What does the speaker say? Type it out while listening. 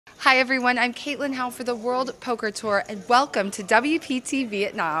Hi everyone, I'm Caitlyn Howe for the World Poker Tour and welcome to WPT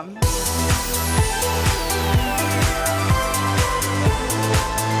Vietnam.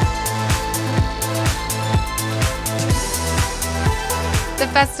 The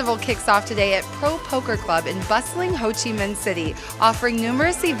festival kicks off today at Pro Poker Club in bustling Ho Chi Minh City, offering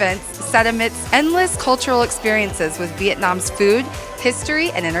numerous events set amidst endless cultural experiences with Vietnam's food, history,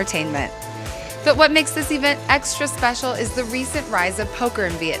 and entertainment. But what makes this event extra special is the recent rise of poker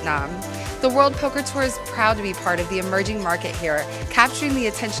in Vietnam. The World Poker Tour is proud to be part of the emerging market here, capturing the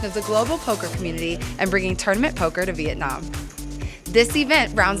attention of the global poker community and bringing tournament poker to Vietnam. This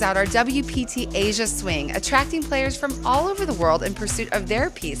event rounds out our WPT Asia swing, attracting players from all over the world in pursuit of their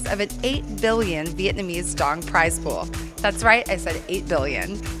piece of an 8 billion Vietnamese dong prize pool. That's right, I said 8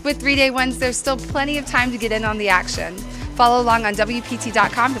 billion. With 3-day ones, there's still plenty of time to get in on the action. Follow along on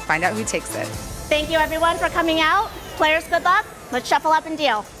WPT.com to find out who takes it. Thank you everyone for coming out. Players, good luck. Let's shuffle up and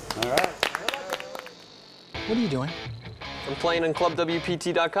deal. All right. What are you doing? I'm playing on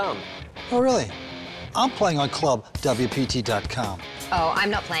ClubWPT.com. Oh, really? I'm playing on ClubWPT.com. Oh, I'm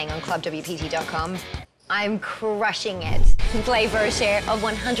not playing on ClubWPT.com. I'm crushing it. Play for a share of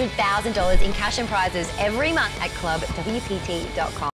 $100,000 in cash and prizes every month at ClubWPT.com.